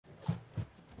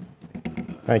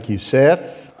Thank you,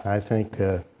 Seth. I think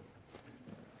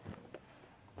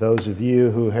those of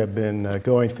you who have been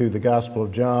going through the Gospel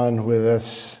of John with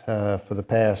us for the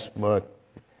past,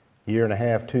 year and a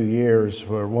half, 2 years,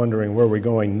 were wondering where we're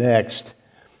going next.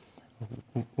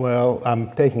 Well,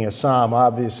 I'm taking a psalm,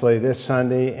 obviously, this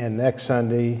Sunday and next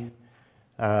Sunday.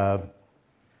 And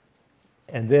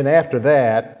then after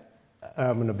that,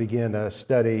 I'm going to begin a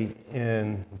study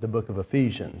in the book of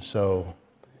Ephesians. So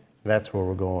that's where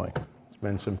we're going.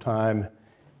 Spend some time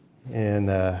in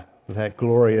that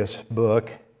glorious book.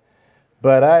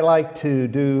 But I like to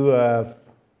do a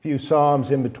few psalms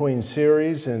in between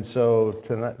series, and so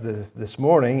tonight, this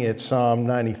morning it's Psalm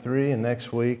 93, and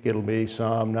next week it'll be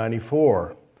Psalm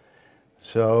 94.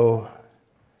 So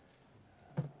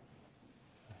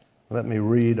let me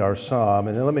read our psalm,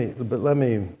 and then let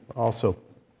me also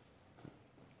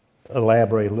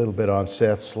elaborate a little bit on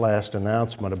Seth's last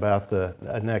announcement about the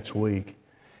next week.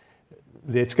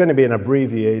 It's going to be an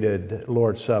abbreviated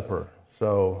Lord's Supper,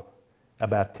 so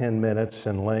about 10 minutes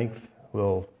in length.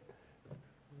 One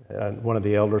of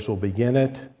the elders will begin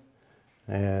it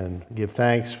and give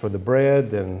thanks for the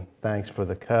bread and thanks for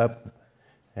the cup,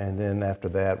 and then after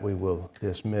that we will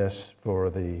dismiss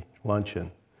for the luncheon.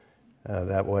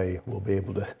 That way we'll be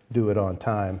able to do it on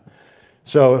time.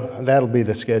 So that'll be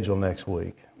the schedule next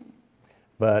week.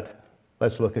 But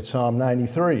let's look at Psalm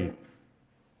 93.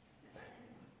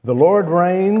 The Lord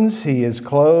reigns, He is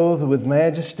clothed with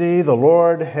majesty. The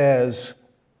Lord has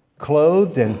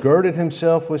clothed and girded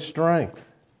Himself with strength.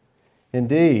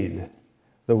 Indeed,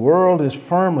 the world is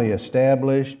firmly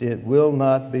established, it will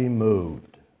not be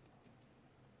moved.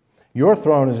 Your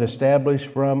throne is established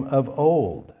from of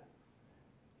old.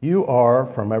 You are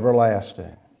from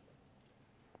everlasting.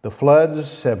 The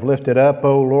floods have lifted up,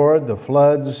 O Lord, the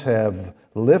floods have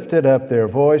lifted up their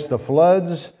voice. The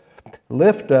floods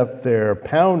lift up their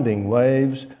pounding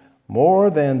waves more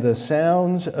than the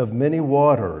sounds of many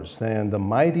waters, than the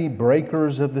mighty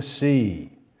breakers of the sea.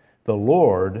 The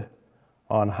Lord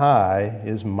on high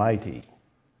is mighty.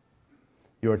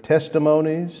 Your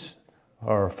testimonies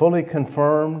are fully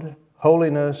confirmed.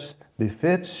 Holiness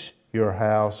befits your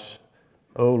house,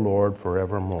 O Lord,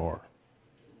 forevermore.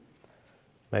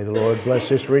 May the Lord bless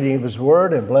this reading of His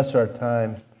Word and bless our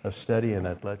time of study in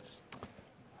it.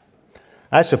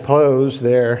 I suppose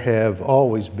there have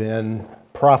always been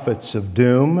prophets of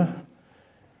doom,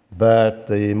 but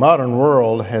the modern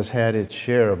world has had its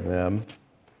share of them.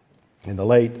 In the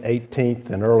late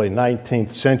 18th and early 19th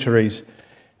centuries,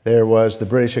 there was the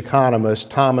British economist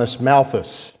Thomas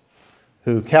Malthus,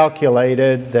 who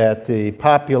calculated that the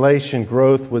population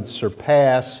growth would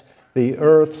surpass the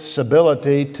Earth's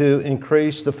ability to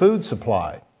increase the food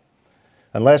supply.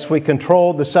 Unless we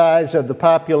controlled the size of the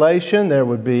population, there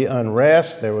would be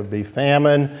unrest, there would be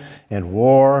famine and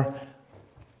war,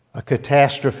 a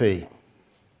catastrophe.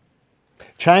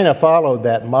 China followed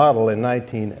that model in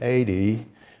 1980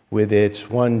 with its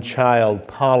one-child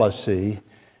policy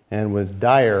and with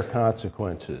dire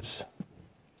consequences.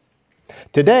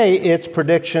 Today, it's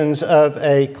predictions of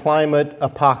a climate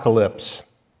apocalypse.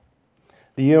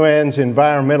 The UN's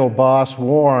environmental boss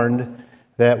warned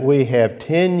that we have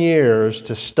 10 years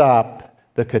to stop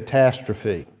the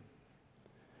catastrophe.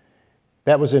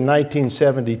 That was in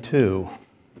 1972.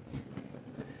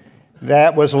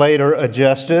 That was later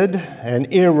adjusted. An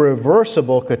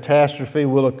irreversible catastrophe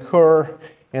will occur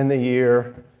in the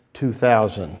year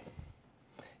 2000.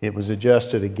 It was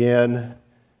adjusted again,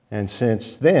 and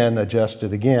since then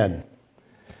adjusted again.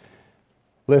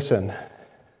 Listen,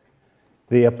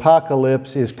 the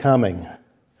apocalypse is coming.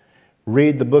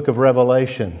 Read the book of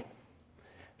Revelation.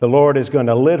 The Lord is going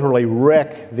to literally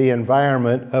wreck the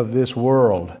environment of this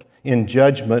world in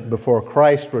judgment before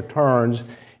Christ returns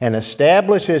and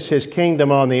establishes His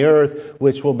kingdom on the earth,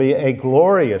 which will be a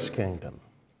glorious kingdom.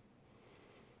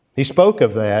 He spoke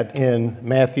of that in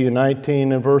Matthew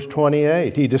 19 and verse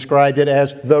 28. He described it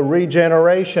as the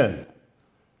regeneration.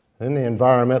 Then the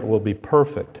environment will be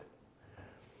perfect.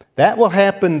 That will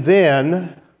happen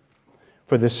then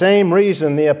for the same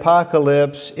reason the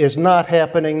apocalypse is not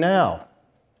happening now.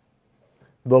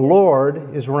 The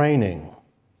Lord is reigning.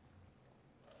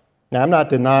 Now, I'm not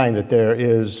denying that there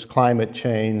is climate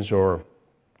change or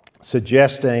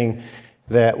suggesting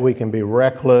that we can be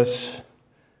reckless.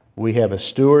 We have a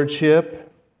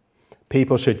stewardship.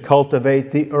 People should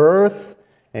cultivate the earth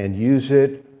and use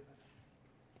it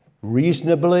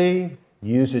reasonably,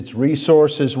 use its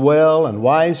resources well and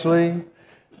wisely,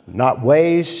 not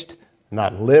waste,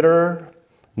 not litter,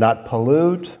 not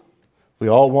pollute. We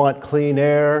all want clean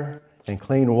air and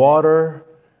clean water.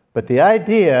 But the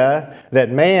idea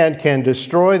that man can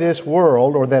destroy this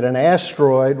world or that an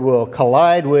asteroid will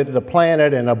collide with the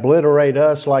planet and obliterate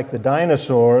us like the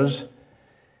dinosaurs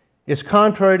is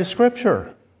contrary to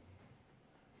Scripture.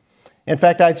 In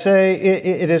fact, I'd say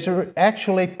it is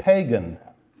actually pagan.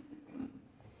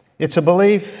 It's a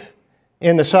belief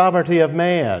in the sovereignty of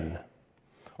man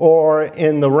or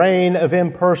in the reign of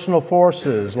impersonal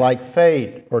forces like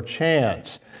fate or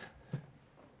chance.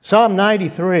 Psalm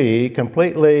 93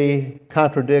 completely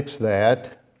contradicts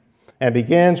that and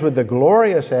begins with the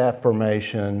glorious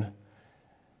affirmation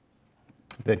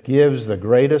that gives the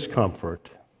greatest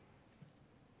comfort.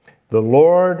 The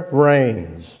Lord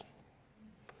reigns.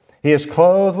 He is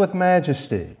clothed with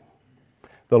majesty.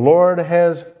 The Lord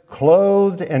has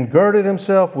clothed and girded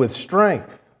himself with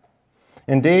strength.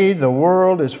 Indeed, the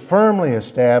world is firmly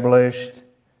established.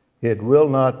 It will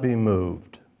not be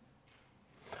moved.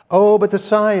 Oh, but the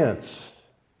science,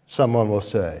 someone will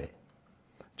say.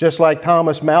 Just like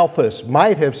Thomas Malthus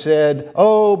might have said,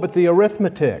 oh, but the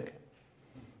arithmetic.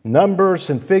 Numbers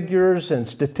and figures and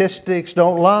statistics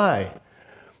don't lie.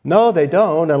 No, they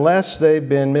don't unless they've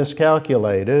been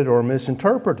miscalculated or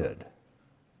misinterpreted.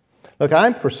 Look,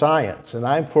 I'm for science and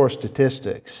I'm for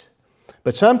statistics.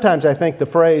 But sometimes I think the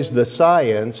phrase, the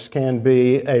science, can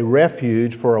be a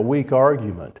refuge for a weak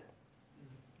argument.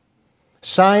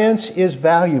 Science is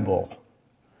valuable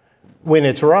when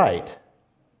it's right,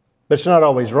 but it's not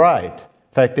always right.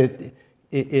 In fact,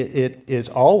 it is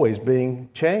always being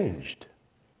changed.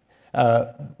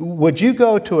 Would you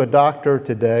go to a doctor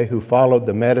today who followed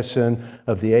the medicine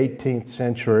of the 18th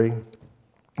century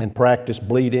and practiced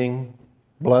bleeding,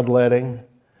 bloodletting,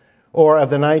 or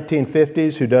of the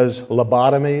 1950s who does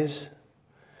lobotomies?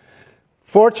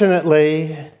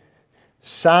 Fortunately,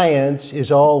 science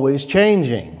is always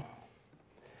changing.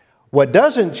 What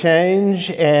doesn't change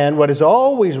and what is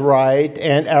always right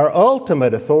and our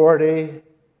ultimate authority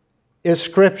is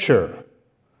Scripture,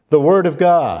 the Word of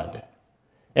God.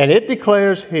 And it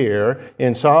declares here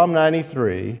in Psalm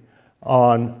 93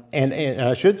 and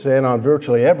I should say on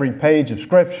virtually every page of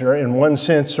Scripture in one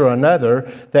sense or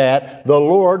another that the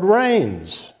Lord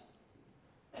reigns.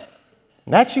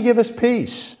 And that should give us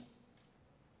peace.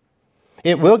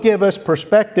 It will give us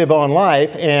perspective on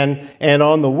life and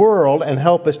on the world and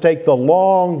help us take the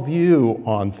long view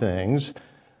on things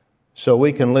so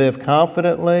we can live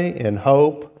confidently in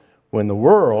hope when the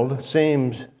world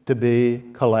seems to be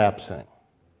collapsing.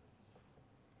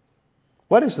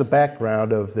 What is the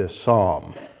background of this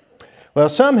psalm? Well,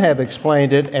 some have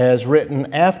explained it as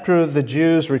written after the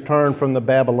Jews returned from the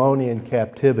Babylonian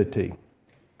captivity.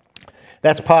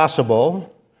 That's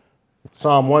possible.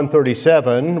 Psalm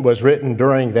 137 was written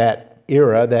during that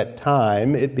era, that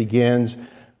time. It begins,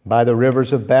 by the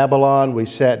rivers of Babylon we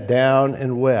sat down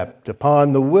and wept.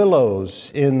 Upon the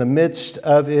willows in the midst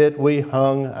of it we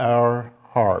hung our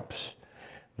harps.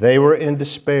 They were in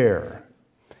despair.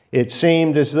 It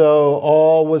seemed as though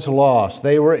all was lost.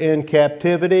 They were in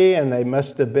captivity, and they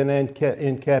must have been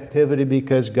in captivity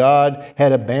because God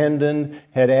had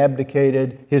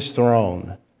abdicated His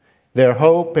throne. Their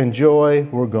hope and joy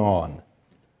were gone.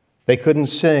 They couldn't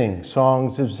sing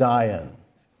songs of Zion.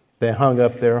 They hung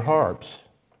up their harps.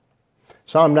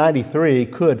 Psalm 93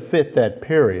 could fit that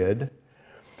period,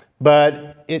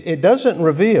 but it doesn't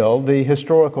reveal the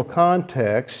historical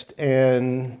context,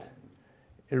 and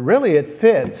it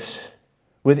fits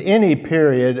with any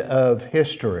period of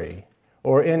history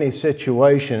or any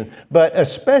situation, but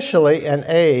especially an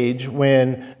age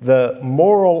when the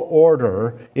moral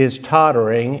order is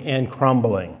tottering and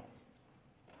crumbling.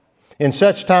 In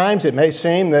such times, it may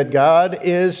seem that God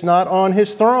is not on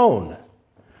His throne,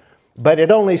 but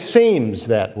it only seems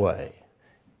that way.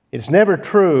 It's never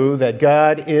true that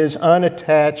God is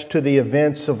unattached to the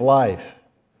events of life.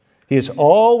 He is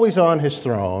always on His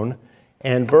throne,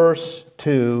 and verse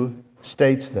 2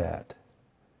 states that.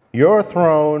 Your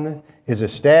throne is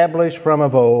established from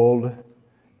of old.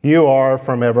 You are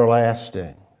from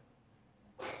everlasting.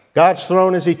 God's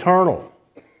throne is eternal.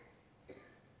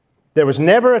 There was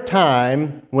never a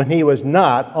time when He was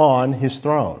not on His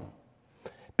throne.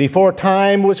 Before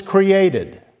time was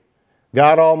created,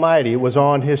 God Almighty was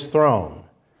on His throne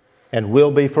and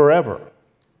will be forever.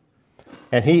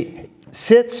 And He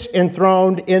sits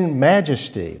enthroned in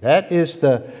majesty. That is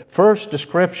the first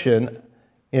description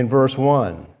in verse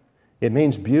 1. It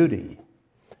means beauty.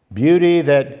 Beauty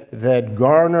that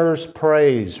garners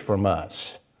praise from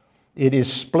us. It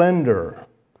is splendor,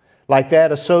 like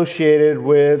that associated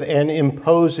with an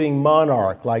imposing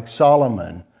monarch like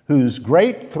Solomon, whose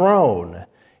great throne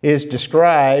is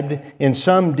described in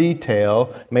some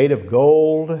detail, made of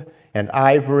gold and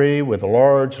ivory with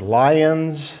large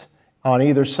lions on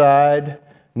either side.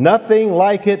 Nothing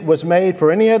like it was made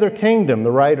for any other kingdom,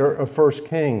 the writer of 1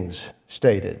 Kings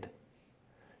stated.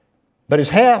 But his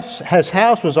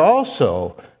house was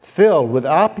also filled with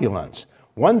opulence.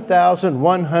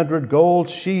 1,100 gold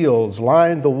shields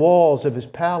lined the walls of his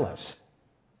palace.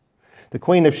 The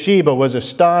Queen of Sheba was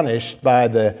astonished by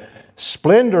the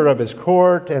splendor of his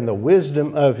court and the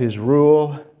wisdom of his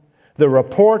rule. The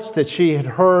reports that she had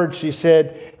heard, she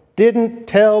said, didn't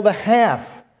tell the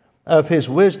half of his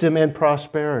wisdom and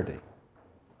prosperity.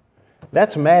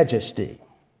 That's majesty.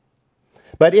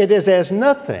 But it is as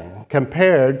nothing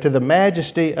compared to the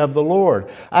majesty of the Lord.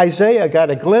 Isaiah got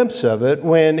a glimpse of it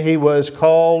when he was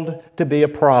called to be a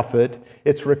prophet.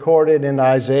 It's recorded in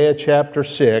Isaiah chapter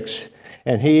 6.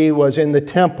 And he was in the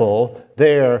temple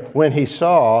there when he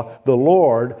saw the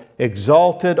Lord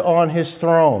exalted on his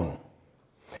throne.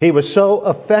 He was so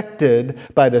affected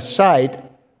by the sight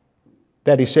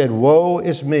that he said, "Woe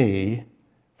is me,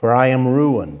 for I am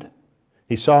ruined."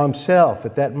 He saw himself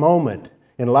at that moment,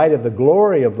 in light of the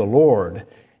glory of the Lord,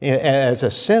 as a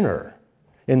sinner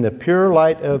in the pure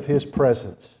light of his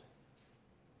presence.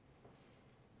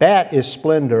 That is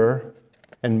splendor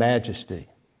and majesty.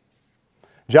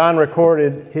 John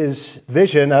recorded his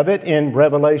vision of it in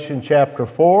Revelation chapter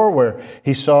 4, where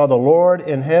he saw the Lord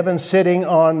in heaven sitting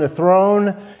on the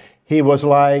throne. He was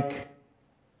like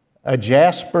a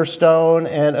jasper stone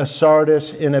and a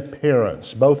sardis in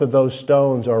appearance. Both of those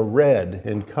stones are red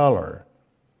in color.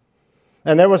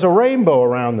 And there was a rainbow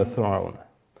around the throne,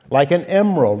 like an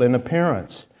emerald in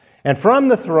appearance. And from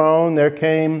the throne there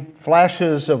came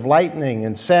flashes of lightning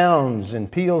and sounds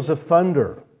and peals of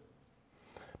thunder.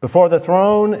 Before the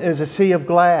throne is a sea of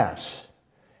glass,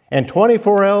 and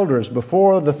 24 elders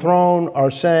before the throne are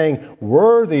saying,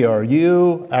 "Worthy are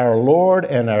you, our Lord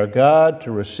and our God,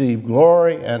 to receive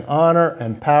glory and honor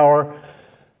and power,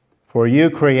 for you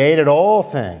created all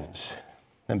things,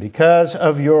 and because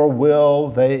of your will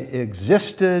they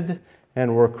existed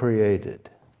and were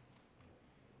created."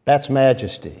 That's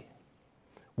majesty,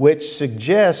 which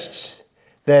suggests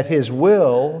that his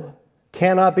will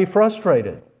cannot be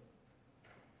frustrated.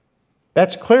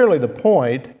 That's clearly the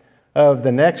point of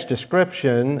the next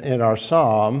description in our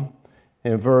psalm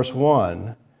in verse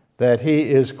 1, that he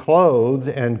is clothed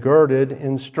and girded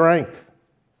in strength.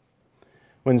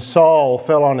 When Saul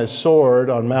fell on his sword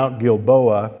on Mount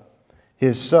Gilboa,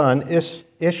 his son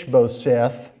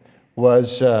Ishbosheth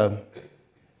was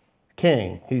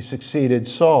king. He succeeded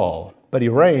Saul, but he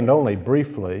reigned only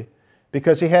briefly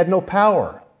because he had no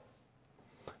power.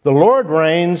 The Lord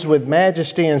reigns with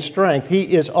majesty and strength.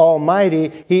 He is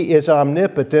almighty. He is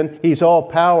omnipotent. He's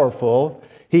all-powerful.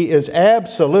 He is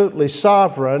absolutely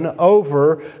sovereign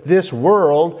over this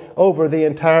world, over the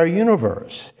entire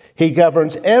universe. He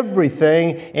governs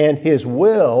everything, and his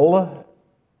will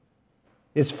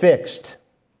is fixed.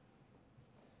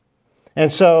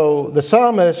 And so the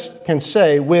psalmist can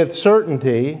say with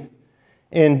certainty,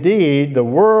 "Indeed, the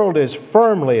world is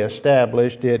firmly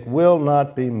established. It will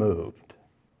not be moved."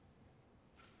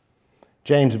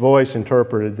 James Boyce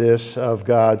interpreted this of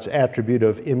God's attribute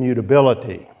of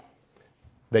immutability,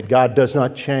 that God does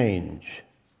not change.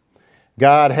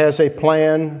 God has a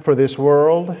plan for this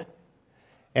world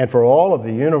and for all of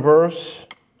the universe.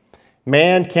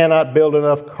 Man cannot build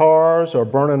enough cars or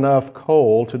burn enough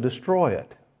coal to destroy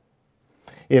it.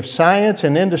 If science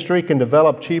and industry can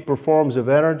develop cheaper forms of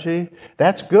energy,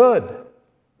 that's good.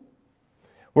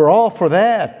 We're all for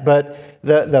that, but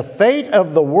the fate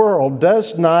of the world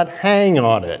does not hang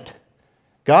on it.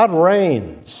 God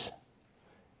reigns.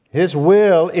 His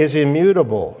will is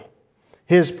immutable.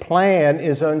 His plan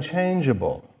is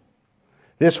unchangeable.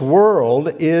 This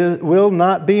world will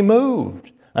not be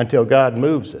moved until God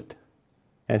moves it,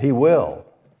 and He will.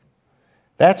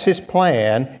 That's His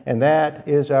plan, and that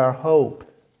is our hope.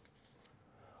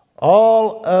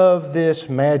 All of this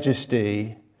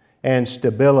majesty and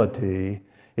stability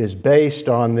is based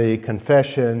on the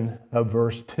confession of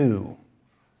verse 2.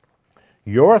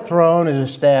 Your throne is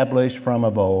established from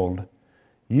of old.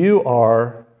 You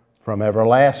are from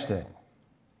everlasting.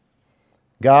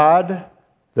 God,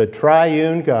 the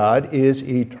triune God, is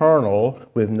eternal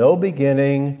with no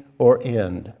beginning or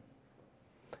end.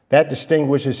 That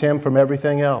distinguishes Him from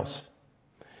everything else.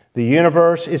 The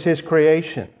universe is His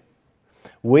creation.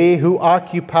 We who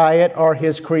occupy it are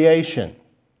His creation.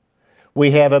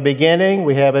 We have a beginning,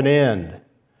 we have an end.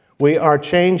 We are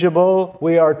changeable,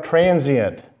 we are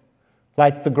transient,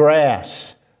 like the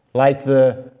grass, like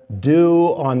the dew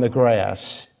on the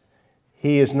grass.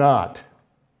 He is not.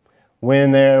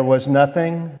 When there was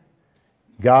nothing,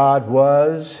 God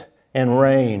was and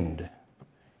reigned.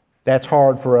 That's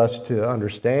hard for us to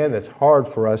understand. That's hard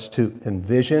for us to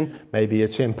envision. Maybe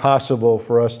it's impossible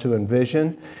for us to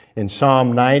envision. In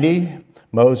Psalm 90,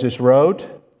 Moses wrote,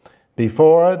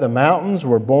 "Before the mountains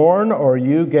were born, or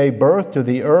you gave birth to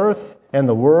the earth and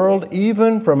the world,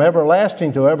 even from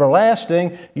everlasting to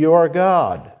everlasting, you are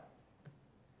God."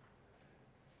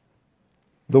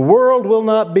 The world will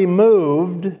not be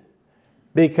moved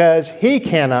because He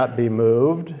cannot be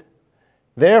moved.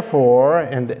 Therefore,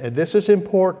 and this is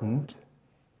important,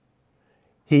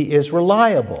 He is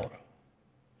reliable.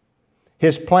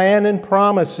 His plan and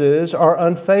promises are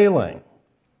unfailing.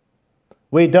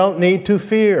 We don't need to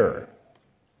fear.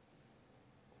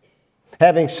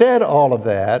 Having said all of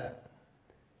that,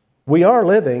 we are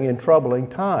living in troubling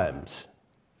times.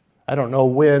 I don't know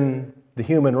when the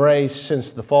human race,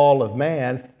 since the fall of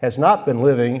man, has not been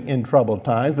living in troubled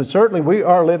times, but certainly we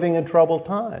are living in troubled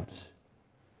times.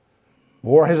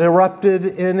 War has erupted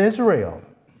in Israel.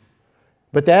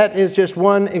 But that is just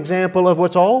one example of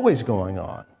what's always going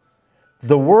on.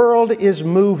 The world is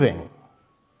moving,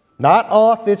 not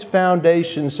off its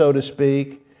foundation, so to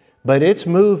speak, but it's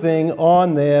moving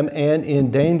on them and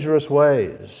in dangerous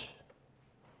ways.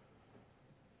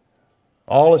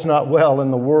 All is not well in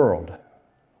the world.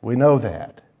 We know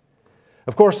that.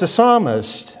 Of course, the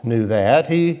psalmist knew that.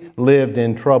 He lived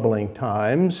in troubling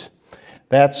times.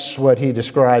 That's what he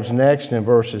describes next in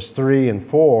verses 3 and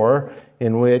 4,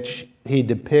 in which he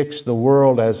depicts the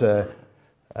world as a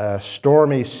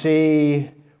stormy sea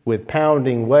with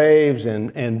pounding waves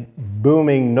and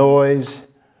booming noise.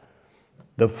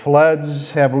 The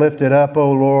floods have lifted up,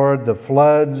 O Lord. The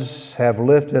floods have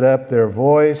lifted up their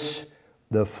voice.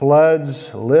 The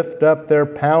floods lift up their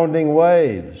pounding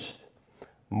waves.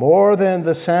 More than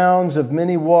the sounds of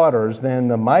many waters, than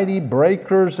the mighty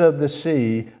breakers of the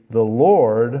sea, the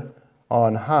Lord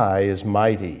on high is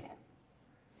mighty.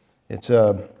 It's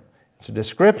a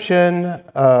description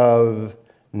of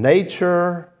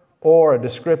nature or a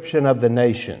description of the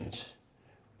nations.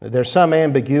 There's some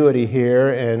ambiguity here,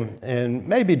 and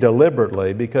maybe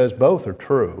deliberately, because both are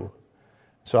true.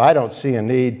 So I don't see a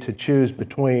need to choose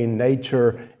between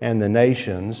nature and the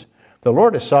nations. The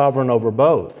Lord is sovereign over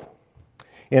both.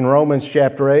 In Romans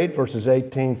chapter 8, verses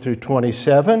 18 through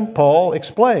 27, Paul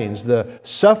explains the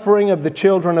suffering of the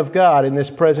children of God in this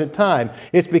present time.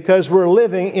 It's because we're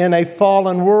living in a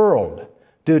fallen world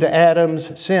due to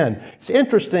Adam's sin. It's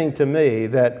interesting to me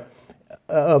that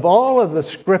of all of the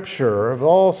Scripture, of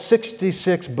all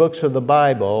 66 books of the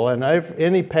Bible, and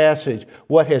any passage,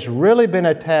 what has really been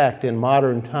attacked in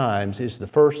modern times is the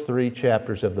first 3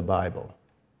 chapters of the Bible.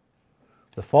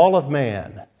 The fall of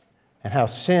man, and how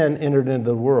sin entered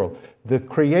into the world. The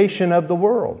creation of the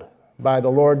world by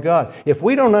the Lord God. If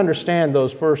we don't understand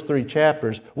those first 3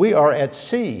 chapters, we are at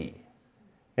sea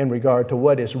in regard to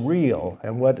what is real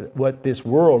and what this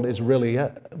world is really,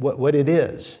 what it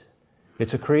is.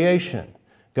 It's a creation.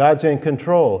 God's in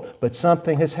control, but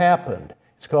something has happened.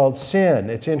 It's called sin.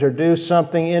 It's introduced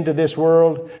something into this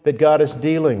world that God is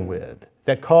dealing with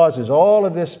that causes all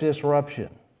of this disruption.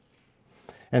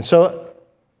 And so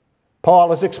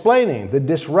Paul is explaining the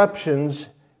disruptions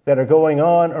that are going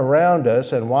on around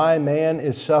us and why man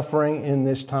is suffering in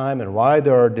this time and why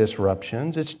there are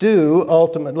disruptions. It's due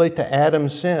ultimately to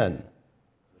Adam's sin.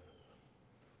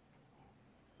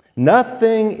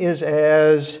 Nothing is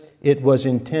as it was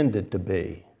intended to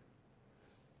be.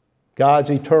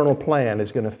 God's eternal plan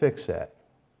is going to fix that.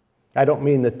 I don't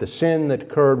mean that the sin that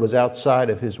occurred was outside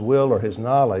of His will or His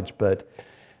knowledge, but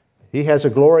He has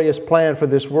a glorious plan for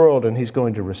this world and He's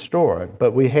going to restore it.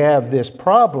 But we have this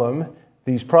problem,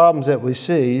 these problems that we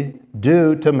see,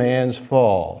 due to man's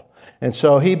fall. And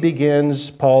so he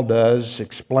begins, Paul does,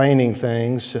 explaining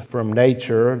things from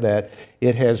nature, that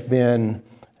it has been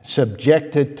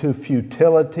subjected to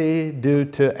futility due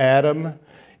to Adam.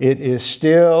 It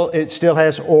still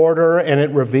has order, and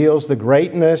it reveals the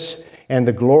greatness and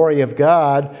the glory of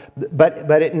God,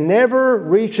 but it never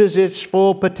reaches its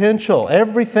full potential.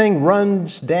 Everything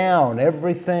runs down.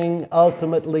 Everything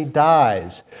ultimately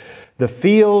dies. The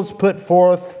fields put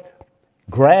forth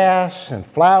grass and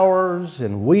flowers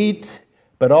and wheat,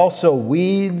 but also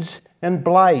weeds and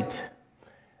blight.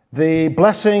 The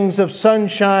blessings of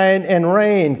sunshine and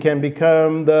rain can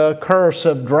become the curse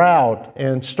of drought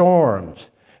and storms.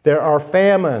 There are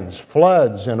famines,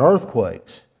 floods, and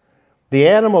earthquakes. The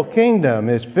animal kingdom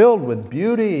is filled with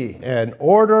beauty and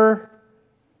order,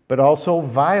 but also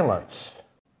violence.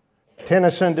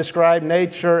 Tennyson described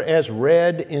nature as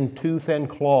red in tooth and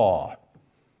claw.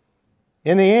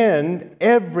 In the end,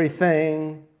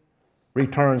 everything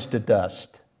returns to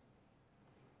dust.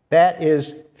 That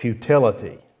is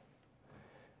futility.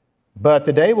 But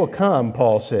the day will come,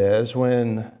 Paul says,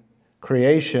 when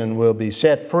creation will be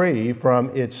set free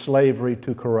from its slavery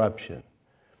to corruption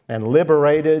and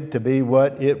liberated to be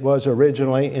what it was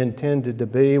originally intended to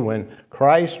be when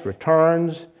Christ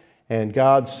returns and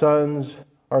God's sons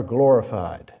are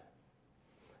glorified.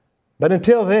 But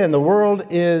until then, the world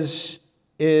is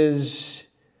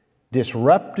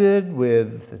disrupted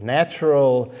with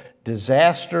natural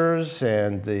disasters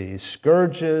and the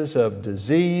scourges of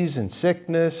disease and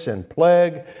sickness and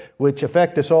plague, which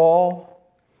affect us all,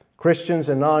 Christians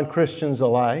and non-Christians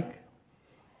alike.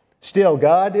 Still,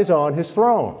 God is on His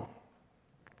throne.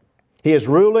 He is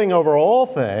ruling over all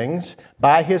things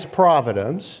by His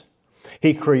providence.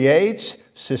 He creates,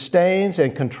 sustains,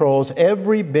 and controls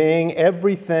every being,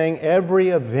 everything, every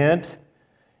event,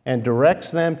 and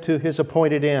directs them to His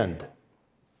appointed end.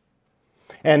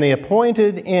 And the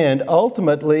appointed end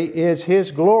ultimately is His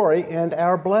glory and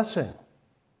our blessing.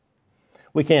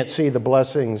 We can't see the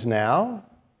blessings now.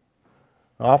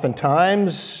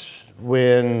 Oftentimes,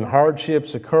 when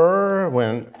hardships occur,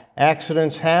 when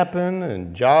accidents happen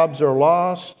and jobs are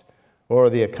lost, or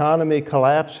the economy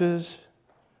collapses,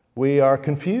 we are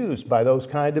confused by those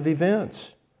kind of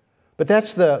events. But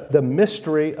that's the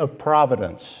mystery of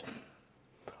providence.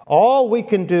 All we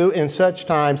can do in such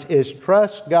times is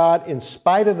trust God in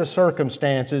spite of the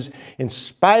circumstances, in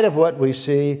spite of what we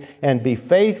see, and be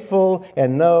faithful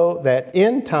and know that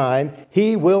in time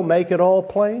He will make it all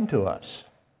plain to us.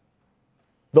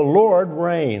 The Lord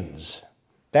reigns.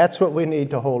 That's what we need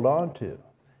to hold on to.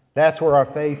 That's where our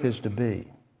faith is to be.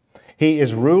 He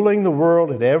is ruling the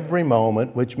world at every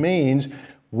moment, which means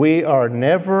we are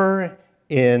never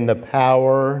in the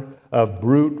power of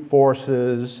brute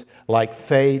forces like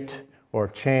fate or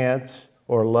chance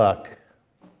or luck,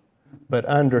 but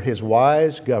under His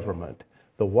wise government,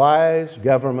 the wise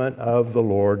government of the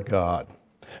Lord God.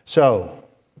 So,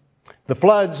 the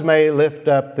floods may lift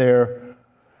up their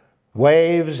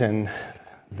waves and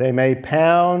they may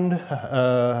pound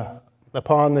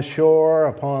upon the shore,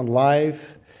 upon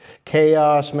life.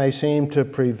 Chaos may seem to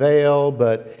prevail,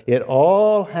 but it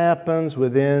all happens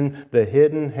within the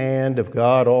hidden hand of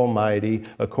God Almighty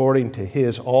according to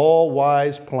His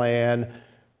all-wise plan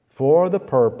for the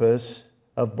purpose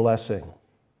of blessing.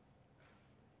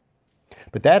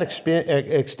 But that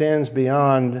extends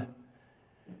beyond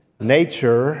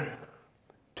nature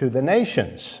to the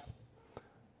nations.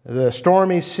 The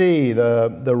stormy sea,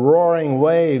 the roaring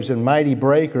waves and mighty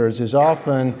breakers is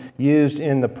often used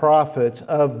in the prophets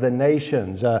of the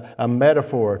nations, a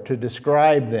metaphor to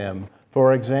describe them.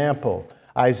 For example,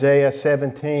 Isaiah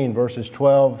 17 verses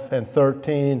 12 and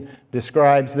 13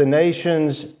 describes the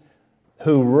nations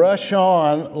who rush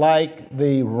on like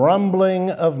the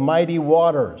rumbling of mighty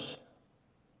waters.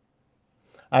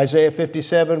 Isaiah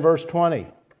 57 verse 20.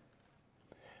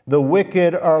 The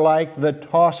wicked are like the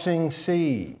tossing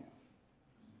sea.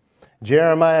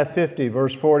 Jeremiah 50,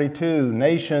 verse 42,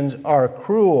 nations are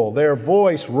cruel. Their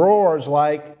voice roars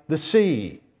like the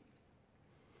sea.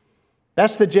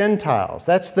 That's the Gentiles.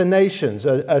 That's the nations,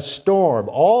 a storm,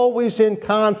 always in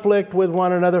conflict with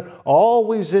one another,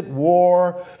 always at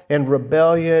war and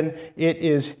rebellion. It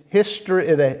is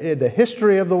history, the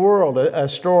history of the world, a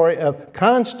story of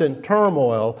constant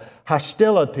turmoil,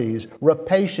 hostilities,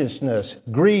 rapaciousness,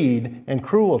 greed, and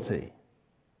cruelty.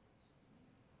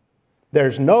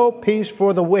 There's no peace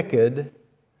for the wicked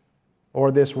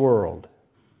or this world.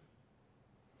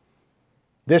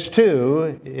 This,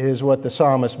 too, is what the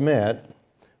psalmist meant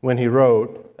when he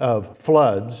wrote of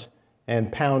floods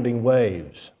and pounding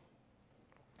waves.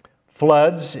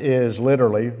 Floods is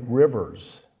literally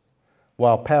rivers,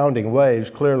 while pounding waves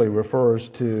clearly refers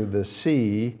to the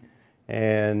sea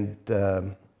and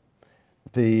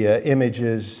the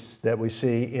images that we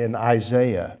see in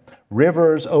Isaiah.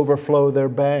 Rivers overflow their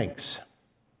banks.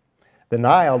 The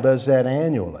Nile does that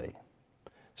annually.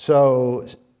 So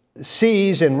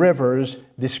seas and rivers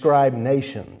describe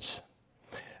nations.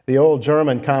 The old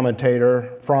German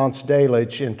commentator Franz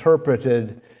Delitzsch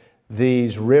interpreted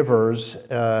these rivers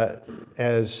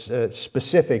as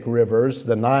specific rivers,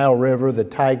 the Nile River, the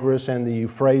Tigris, and the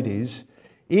Euphrates,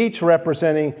 each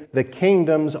representing the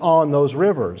kingdoms on those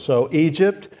rivers. So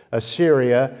Egypt,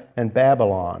 Assyria, and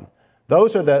Babylon.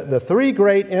 Those are the three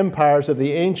great empires of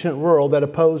the ancient world that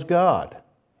opposed God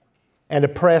and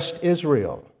oppressed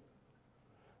Israel,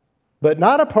 but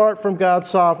not apart from God's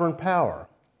sovereign power.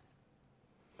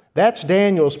 That's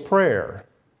Daniel's prayer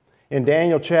in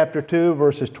Daniel chapter 2,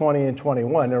 verses 20 and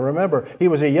 21. Now remember, he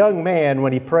was a young man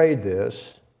when he prayed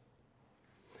this.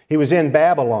 He was in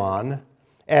Babylon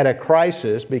at a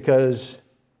crisis because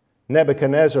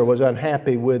Nebuchadnezzar was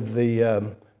unhappy with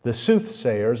the the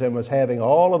soothsayers, and was having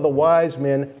all of the wise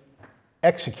men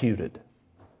executed.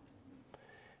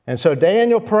 And so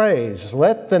Daniel prays,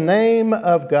 "Let the name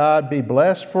of God be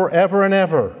blessed forever and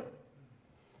ever.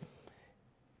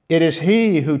 It is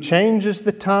He who changes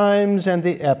the times and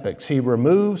the epochs. He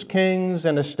removes kings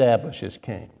and establishes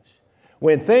kings."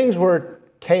 When things were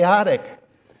chaotic,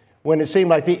 when it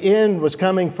seemed like the end was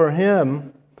coming for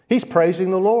him, he's praising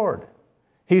the Lord.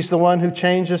 He's the one who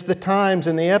changes the times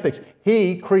and the epochs.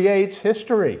 He creates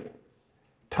history,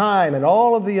 time, and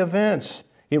all of the events.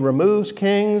 He removes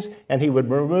kings, and he would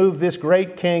remove this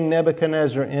great king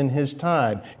Nebuchadnezzar in his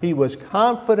time. He was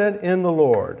confident in the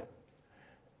Lord.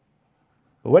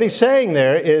 What he's saying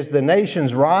there is the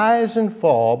nations rise and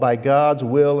fall by God's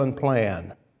will and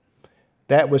plan.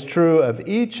 That was true of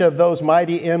each of those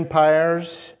mighty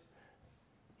empires,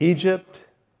 Egypt,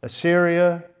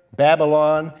 Assyria,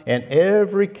 Babylon, and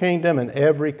every kingdom and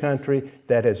every country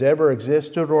that has ever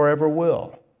existed or ever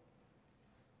will.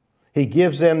 He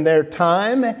gives them their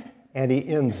time and he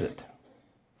ends it.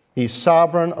 He's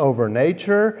sovereign over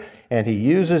nature, and he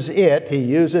uses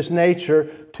nature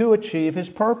to achieve his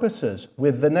purposes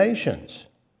with the nations.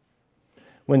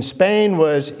 When Spain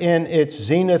was in its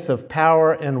zenith of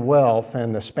power and wealth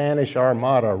and the Spanish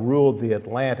Armada ruled the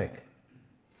Atlantic,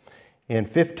 in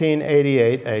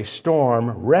 1588 a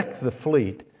storm wrecked the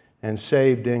fleet and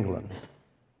saved England.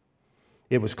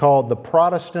 It was called the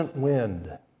Protestant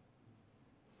Wind.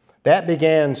 That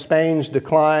began Spain's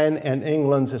decline and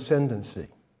England's ascendancy.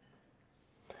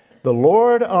 The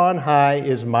Lord on high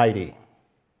is mighty.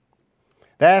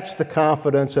 That's the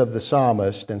confidence of the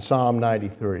psalmist in Psalm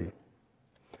 93.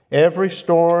 Every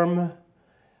storm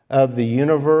of the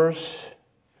universe,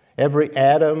 every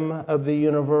atom of the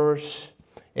universe,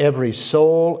 every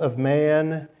soul of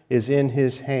man is in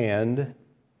his hand,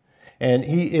 and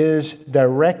he is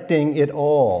directing it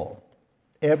all,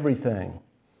 everything,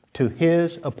 to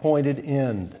his appointed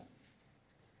end.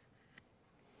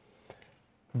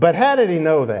 But how did he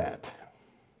know that?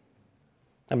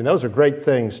 I mean, those are great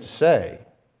things to say.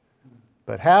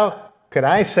 But how could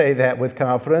I say that with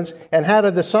confidence? And how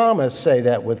did the psalmist say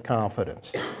that with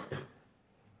confidence?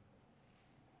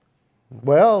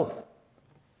 Well,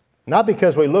 not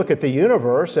because we look at the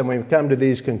universe and we come to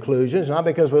these conclusions, not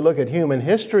because we look at human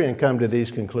history and come to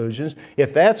these conclusions.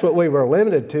 If that's what we were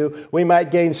limited to, we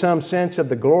might gain some sense of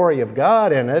the glory of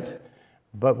God in it,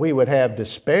 but we would have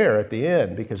despair at the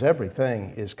end because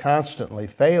everything is constantly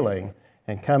failing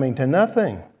and coming to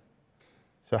nothing.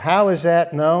 So how is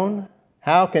that known?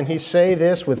 How can he say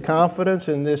this with confidence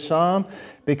in this psalm?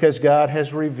 Because God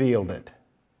has revealed it.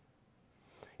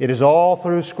 It is all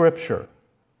through Scripture.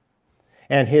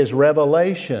 And his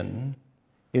revelation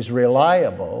is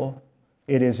reliable.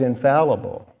 It is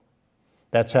infallible.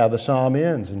 That's how the psalm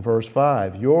ends in verse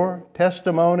 5. Your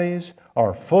testimonies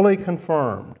are fully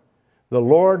confirmed. The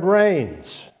Lord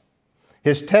reigns.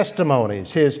 His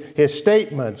testimonies, his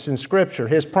statements in Scripture,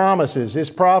 his promises, his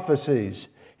prophecies,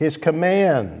 his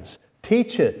commands,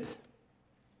 teach it.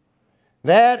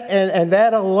 That and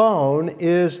that alone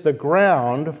is the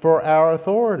ground for our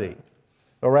authority,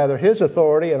 or rather his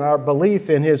authority and our belief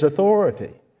in his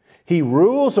authority. He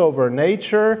rules over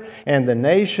nature and the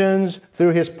nations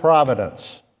through his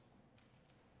providence.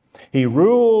 He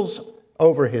rules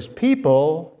over his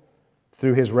people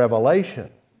through his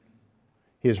revelation.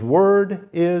 His word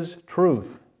is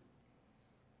truth.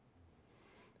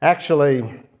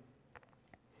 Actually,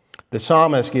 the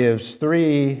psalmist gives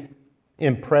three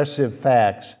impressive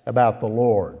facts about the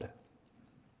Lord.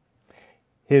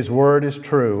 His word is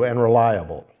true and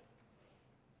reliable.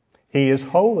 He is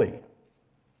holy.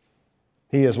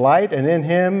 He is light, and in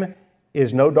him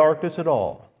is no darkness at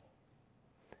all.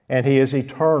 And he is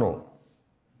eternal.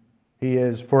 He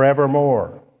is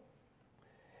forevermore.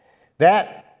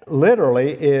 That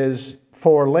literally is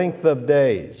for length of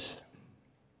days.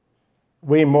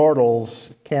 We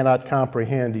mortals cannot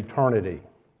comprehend eternity.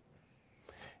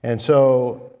 And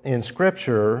so in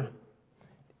Scripture,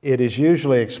 it is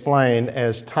usually explained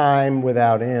as time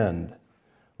without end,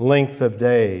 length of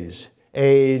days,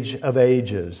 age of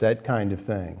ages, that kind of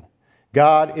thing.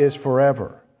 God is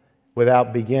forever,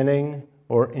 without beginning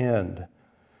or end.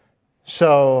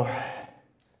 So,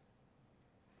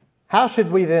 how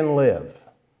should we then live?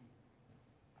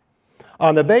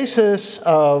 On the basis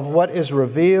of what is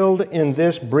revealed in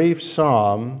this brief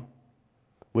psalm,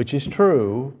 which is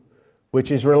true,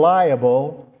 which is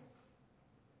reliable,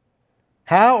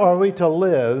 how are we to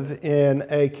live in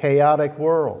a chaotic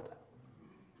world?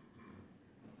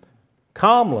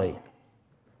 Calmly,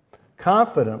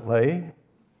 confidently,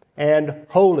 and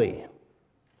holy.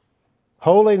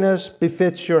 Holiness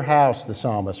befits your house, the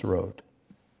psalmist wrote.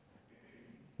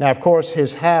 Now, of course,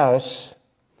 his house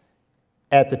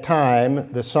at the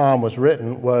time the psalm was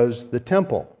written was the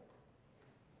temple,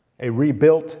 a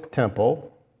rebuilt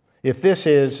temple. If this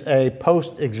is a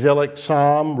post-exilic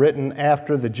psalm written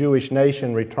after the Jewish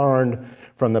nation returned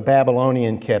from the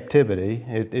Babylonian captivity,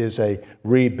 it is a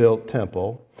rebuilt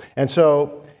temple. And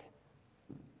so,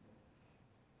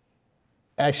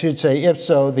 I should say, if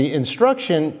so, the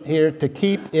instruction here to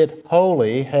keep it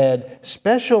holy had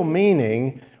special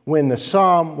meaning when the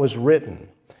psalm was written,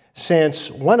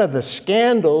 since one of the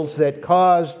scandals that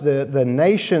caused the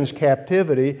nation's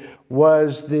captivity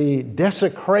was the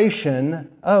desecration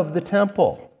of the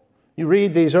temple. You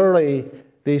read these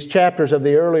chapters of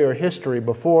the earlier history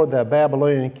before the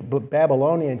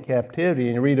Babylonian captivity,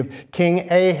 and you read of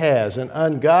King Ahaz, an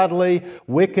ungodly,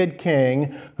 wicked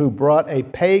king who brought a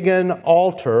pagan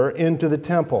altar into the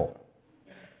temple.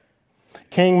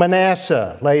 King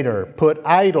Manasseh later put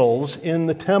idols in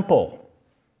the temple.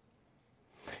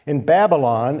 In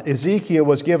Babylon, Ezekiel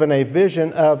was given a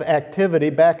vision of activity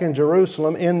back in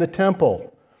Jerusalem in the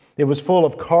temple. It was full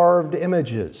of carved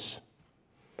images.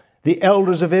 The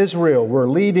elders of Israel were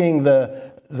leading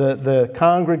the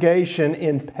congregation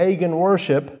in pagan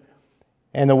worship,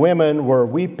 and the women were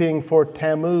weeping for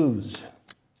Tammuz.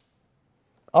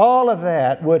 All of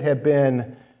that would have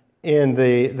been in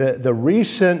the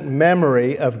recent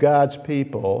memory of God's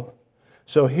people.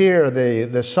 So here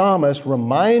the psalmist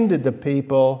reminded the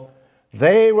people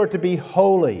they were to be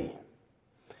holy.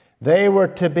 They were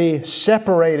to be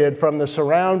separated from the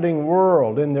surrounding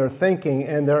world in their thinking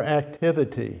and their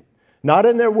activity. Not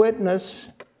in their witness.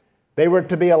 They were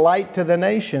to be a light to the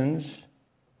nations.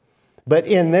 But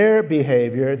in their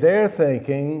behavior, their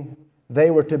thinking,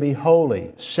 they were to be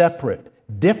holy, separate,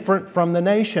 different from the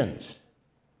nations.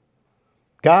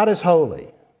 God is holy.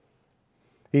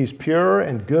 He's pure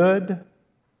and good.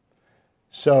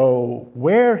 So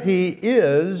where He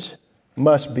is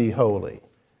must be holy.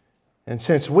 And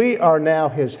since we are now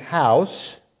His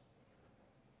house,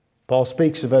 Paul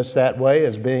speaks of us that way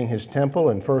as being His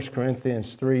temple in 1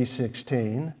 Corinthians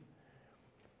 3:16.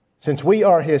 Since we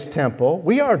are His temple,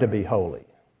 we are to be holy.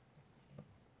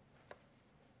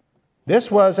 This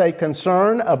was a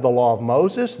concern of the law of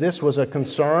Moses. This was a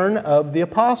concern of the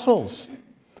apostles.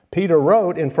 Peter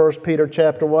wrote in 1 Peter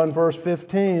chapter 1, verse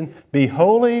 15, "Be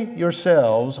holy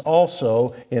yourselves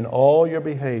also in all your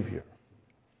behavior."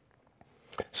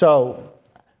 So,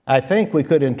 I think we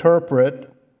could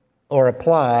interpret or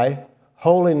apply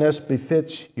holiness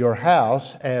befits your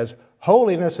house as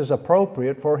holiness is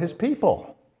appropriate for His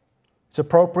people. It's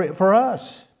appropriate for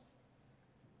us.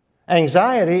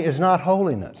 Anxiety is not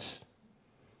holiness.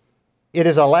 It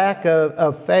is a lack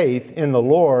of faith in the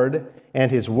Lord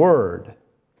and His Word.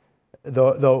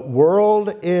 The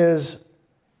world is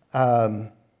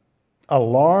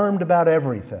alarmed about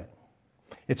everything.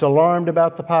 It's alarmed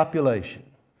about the population,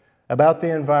 about the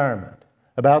environment,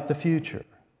 about the future.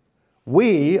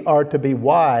 We are to be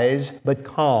wise but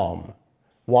calm.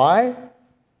 Why?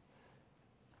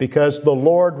 Because the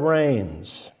Lord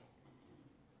reigns.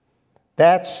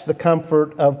 That's the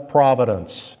comfort of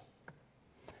providence.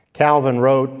 Calvin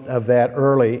wrote of that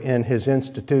early in his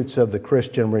Institutes of the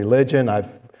Christian Religion.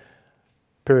 I've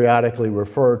periodically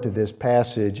referred to this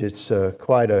passage. It's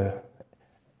quite an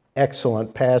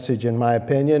excellent passage in my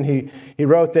opinion. He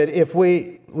wrote that if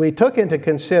we took into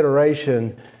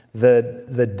consideration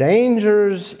the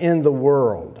dangers in the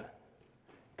world,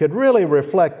 could really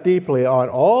reflect deeply on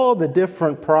all the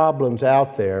different problems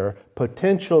out there,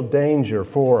 potential danger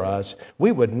for us,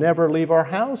 we would never leave our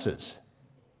houses.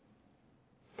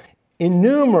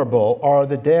 Innumerable are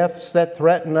the deaths that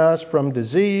threaten us, from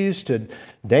disease to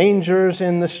dangers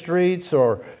in the streets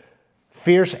or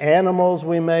fierce animals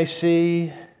we may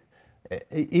see.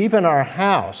 Even our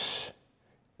house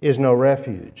is no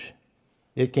refuge.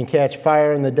 It can catch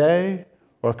fire in the day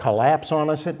or collapse on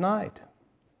us at night.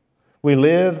 We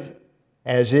live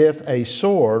as if a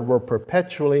sword were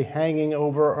perpetually hanging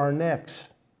over our necks.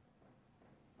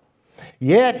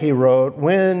 Yet, he wrote,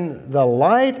 when the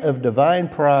light of divine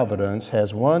providence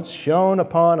has once shone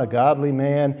upon a godly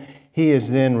man, he is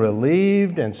then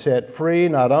relieved and set free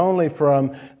not only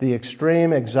from the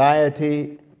extreme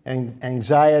anxiety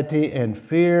and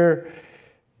fear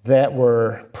that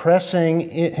were pressing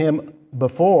him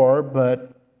before,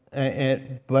 but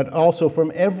also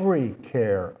from every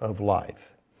care of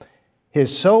life.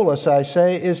 His solace, I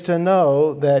say, is to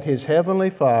know that his heavenly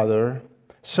Father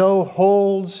so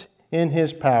holds in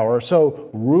His power, so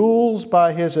rules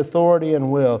by His authority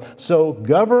and will, so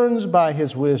governs by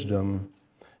His wisdom,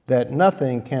 that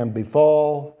nothing can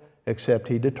befall except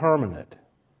He determine it.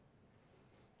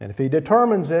 And if He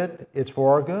determines it, it's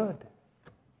for our good.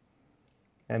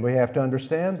 And we have to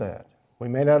understand that. We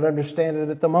may not understand it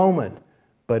at the moment,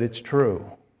 but it's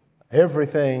true.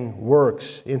 Everything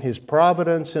works in His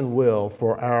providence and will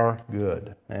for our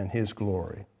good and His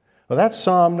glory. Well, that's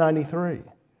Psalm 93.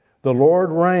 The Lord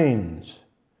reigns,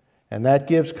 and that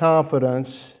gives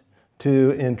confidence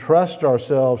to entrust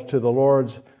ourselves to the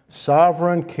Lord's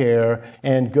sovereign care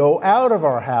and go out of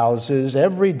our houses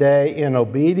every day in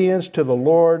obedience to the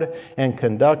Lord and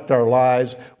conduct our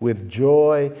lives with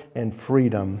joy and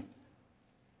freedom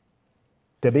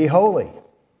to be holy.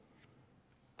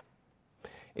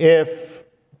 If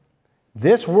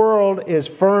this world is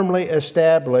firmly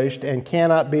established and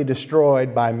cannot be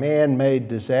destroyed by man-made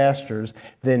disasters,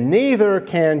 then neither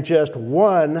can just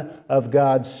one of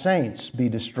God's saints be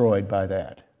destroyed by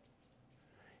that.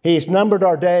 He's numbered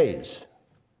our days,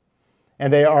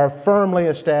 and they are firmly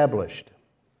established.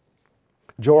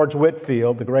 George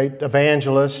Whitefield, the great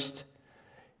evangelist,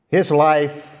 his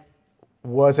life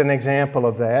was an example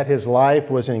of that. His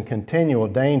life was in continual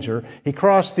danger. He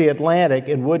crossed the Atlantic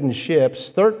in wooden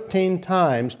ships 13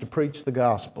 times to preach the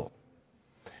gospel.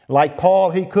 Like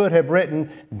Paul, he could have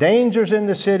written, dangers in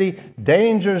the city,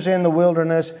 dangers in the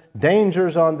wilderness,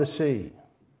 dangers on the sea.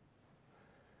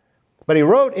 But he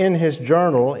wrote in his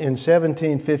journal in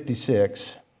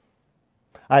 1756,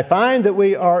 I find that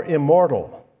we are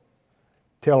immortal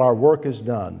till our work is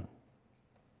done.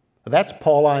 That's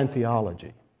Pauline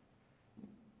theology.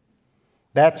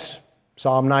 That's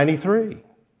Psalm 93.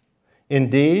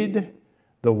 Indeed,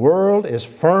 the world is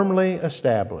firmly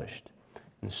established,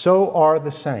 and so are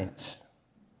the saints.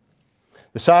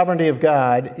 The sovereignty of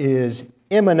God is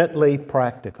eminently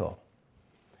practical.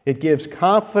 It gives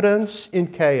confidence in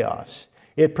chaos.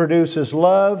 It produces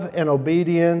love and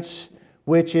obedience,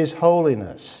 which is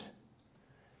holiness.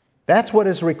 That's what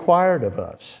is required of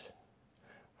us.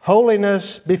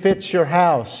 Holiness befits your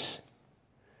house.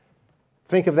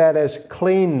 Think of that as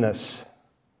cleanness,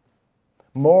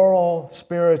 moral,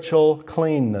 spiritual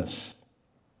cleanness.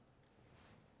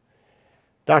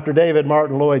 Dr. David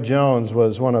Martin Lloyd-Jones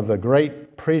was one of the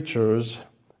great preachers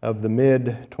of the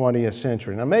mid-20th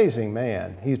century. An amazing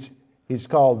man. He's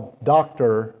called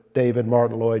Dr. David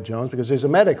Martin Lloyd-Jones because he's a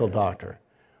medical doctor,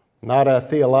 not a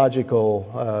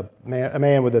theological a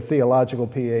man with a theological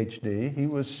PhD. He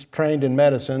was trained in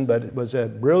medicine, but was a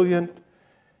brilliant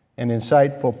and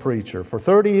insightful preacher. For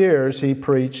 30 years, he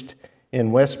preached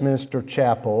in Westminster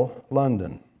Chapel,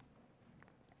 London.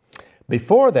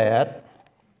 Before that,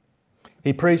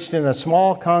 he preached in a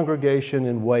small congregation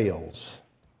in Wales.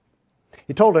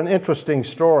 He told an interesting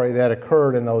story that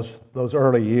occurred in those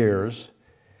early years.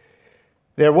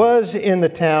 There was in the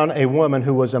town a woman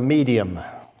who was a medium.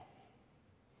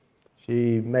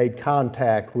 She made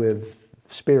contact with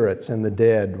spirits and the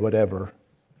dead, whatever.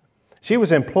 She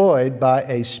was employed by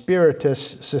a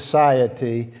spiritist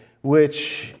society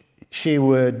which she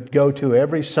would go to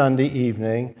every Sunday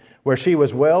evening, where she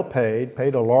was well paid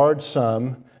a large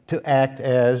sum to act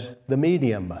as the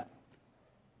medium.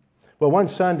 Well, one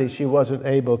Sunday she wasn't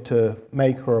able to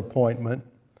make her appointment.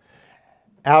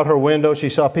 Out her window she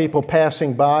saw people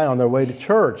passing by on their way to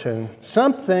church, and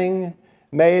something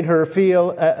made her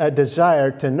feel a desire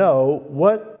to know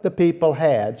what the people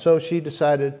had, so she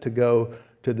decided to go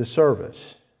to the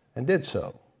service, and did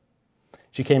so.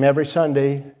 She came every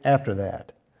Sunday after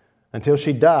that, until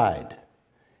she died,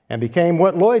 and became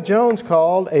what Lloyd-Jones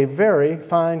called a very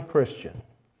fine Christian.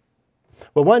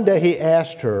 Well, one day he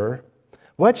asked her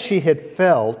what she had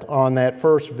felt on that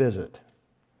first visit.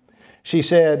 She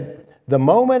said, "The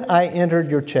moment I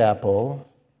entered your chapel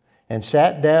and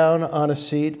sat down on a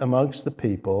seat amongst the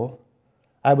people,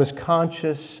 I was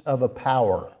conscious of a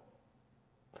power.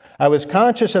 I was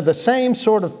conscious of the same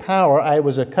sort of power I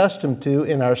was accustomed to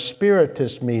in our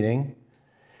spiritist meeting,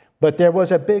 but there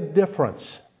was a big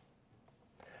difference.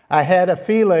 I had a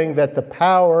feeling that the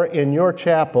power in your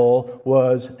chapel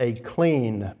was a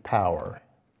clean power."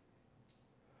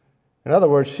 In other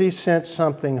words, she sensed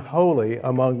something holy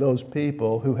among those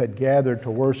people who had gathered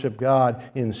to worship God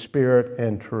in spirit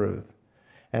and truth.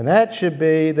 And that should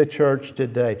be the church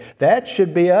today. That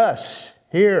should be us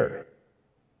here.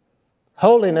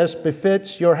 Holiness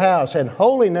befits your house, and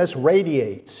holiness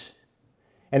radiates,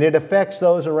 and it affects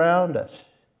those around us,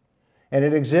 and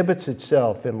it exhibits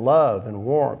itself in love and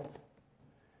warmth.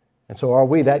 And so are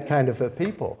we that kind of a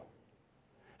people?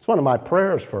 It's one of my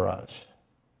prayers for us,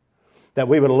 that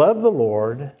we would love the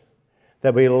Lord,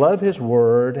 that we love His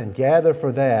Word and gather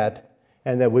for that,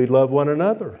 and that we love one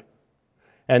another.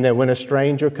 And that when a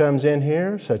stranger comes in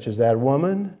here, such as that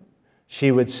woman,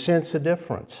 she would sense a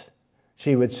difference.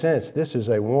 She would sense this is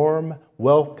a warm,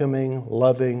 welcoming,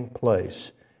 loving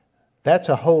place. That's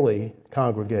a holy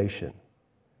congregation.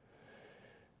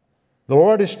 The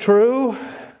Lord is true,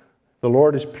 the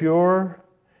Lord is pure,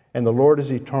 and the Lord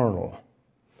is eternal.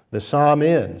 The psalm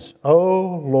ends,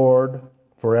 O Lord,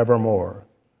 forevermore.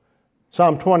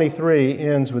 Psalm 23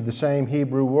 ends with the same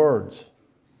Hebrew words,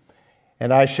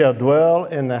 and I shall dwell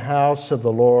in the house of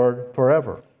the Lord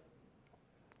forever.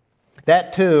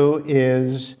 That too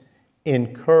is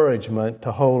encouragement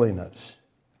to holiness,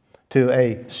 to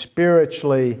a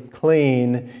spiritually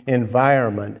clean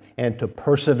environment, and to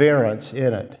perseverance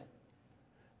in it.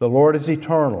 The Lord is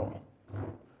eternal.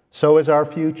 So is our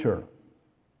future.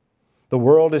 The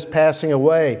world is passing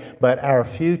away, but our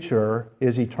future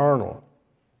is eternal.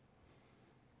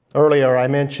 Earlier I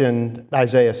mentioned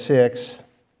Isaiah 6,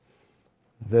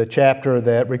 the chapter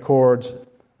that records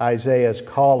Isaiah's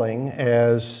calling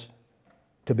as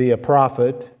to be a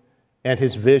prophet and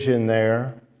his vision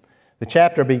there. The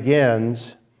chapter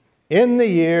begins, in the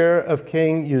year of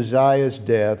King Uzziah's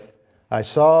death, I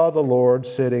saw the Lord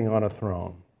sitting on a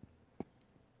throne.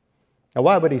 Now,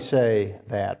 why would he say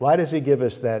that? Why does he give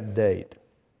us that date?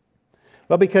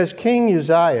 Well, because King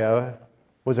Uzziah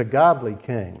was a godly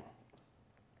king.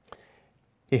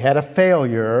 He had a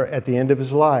failure at the end of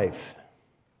his life,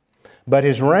 but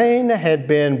his reign had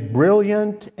been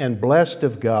brilliant and blessed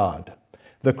of God.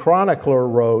 The chronicler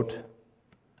wrote,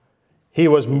 he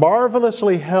was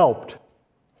marvelously helped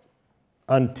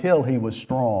until he was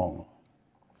strong.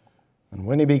 And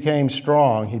when he became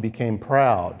strong, he became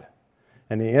proud.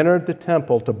 And he entered the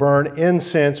temple to burn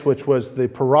incense, which was the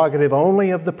prerogative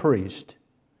only of the priest.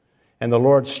 And the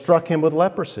Lord struck him with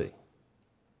leprosy.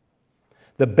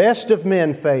 The best of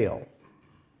men fail.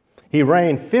 He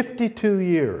reigned 52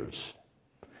 years.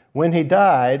 When he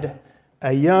died,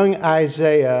 a young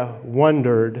Isaiah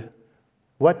wondered,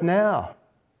 what now?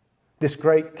 This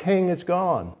great king is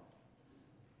gone.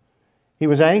 He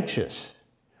was anxious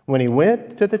when he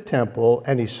went to the temple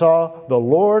and he saw the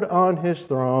Lord on his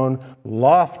throne,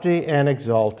 lofty and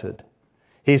exalted.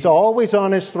 He's always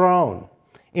on his throne,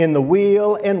 in the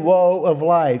weal and woe of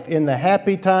life, in the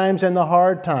happy times and the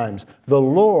hard times. The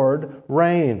Lord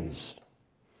reigns.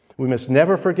 We must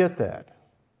never forget that.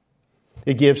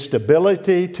 It gives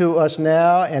stability to us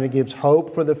now, and it gives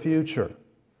hope for the future.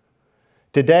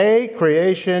 Today,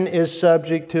 creation is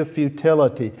subject to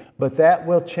futility, but that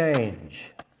will change.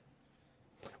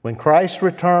 When Christ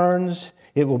returns,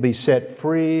 it will be set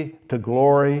free to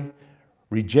glory,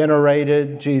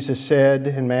 regenerated, Jesus said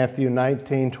in Matthew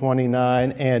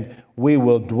 19:29, and we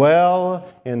will dwell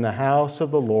in the house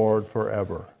of the Lord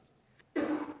forever.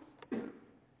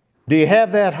 Do you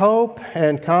have that hope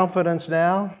and confidence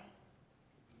now?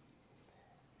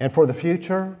 And for the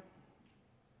future?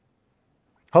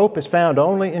 Hope is found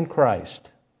only in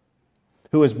Christ,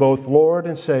 who is both Lord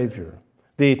and Savior,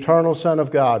 the eternal Son of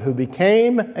God, who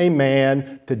became a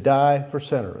man to die for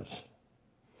sinners.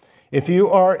 If you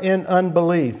are in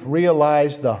unbelief,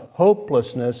 realize the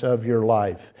hopelessness of your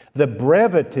life, the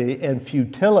brevity and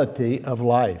futility of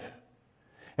life.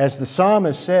 As the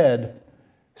psalmist said,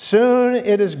 soon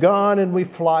it is gone and we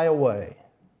fly away.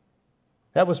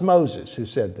 That was Moses who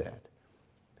said that,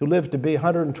 who lived to be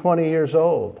 120 years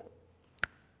old.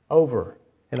 Over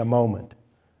in a moment.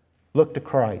 Look to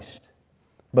Christ.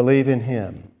 Believe in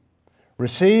Him.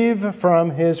 Receive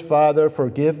from His Father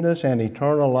forgiveness and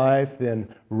eternal life,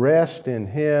 then rest in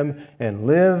Him and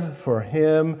live for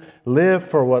Him. Live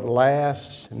for what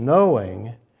lasts,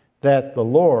 knowing that the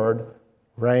Lord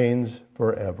reigns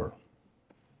forever.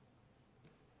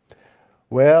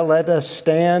 Well, let us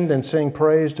stand and sing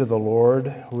praise to the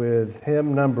Lord with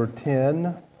hymn number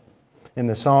 10 in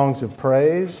the Songs of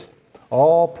Praise.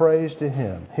 All praise to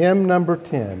Him. Hymn number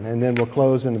 10, and then we'll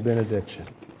close in the benediction.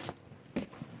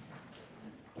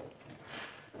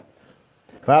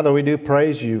 Father, we do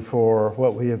praise You for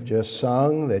what we have just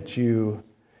sung, that You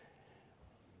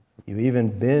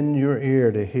even bend Your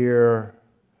ear to hear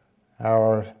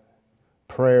our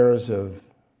prayers of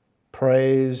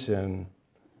praise and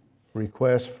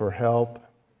requests for help,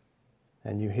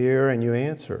 and You hear and You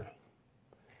answer.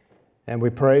 And we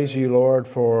praise You, Lord,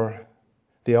 for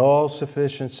the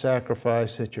all-sufficient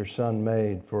sacrifice that Your Son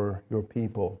made for Your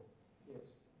people.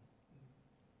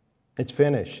 It's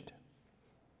finished.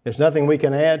 There's nothing we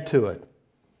can add to it.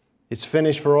 It's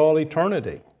finished for all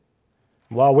eternity.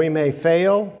 While we may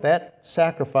fail, that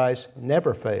sacrifice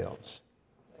never fails.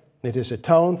 It has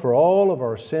atoned for all of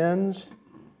our sins,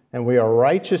 and we are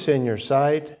righteous in Your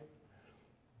sight.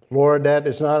 Lord, that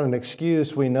is not an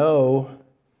excuse, we know,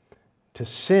 to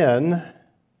sin.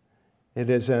 It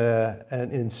is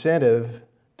an incentive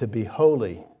to be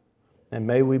holy, and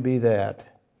may we be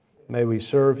that. May we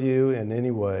serve You in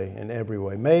any way, in every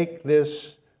way. Make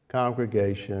this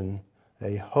congregation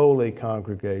a holy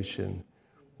congregation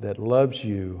that loves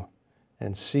you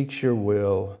and seeks your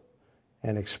will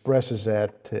and expresses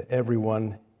that to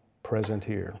everyone present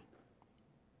here.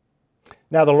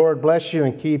 Now the Lord bless you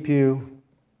and keep you.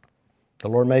 The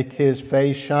Lord make His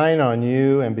face shine on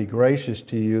you and be gracious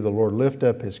to you. The Lord lift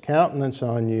up His countenance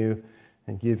on you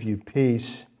and give you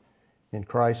peace. In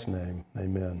Christ's name,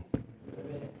 amen.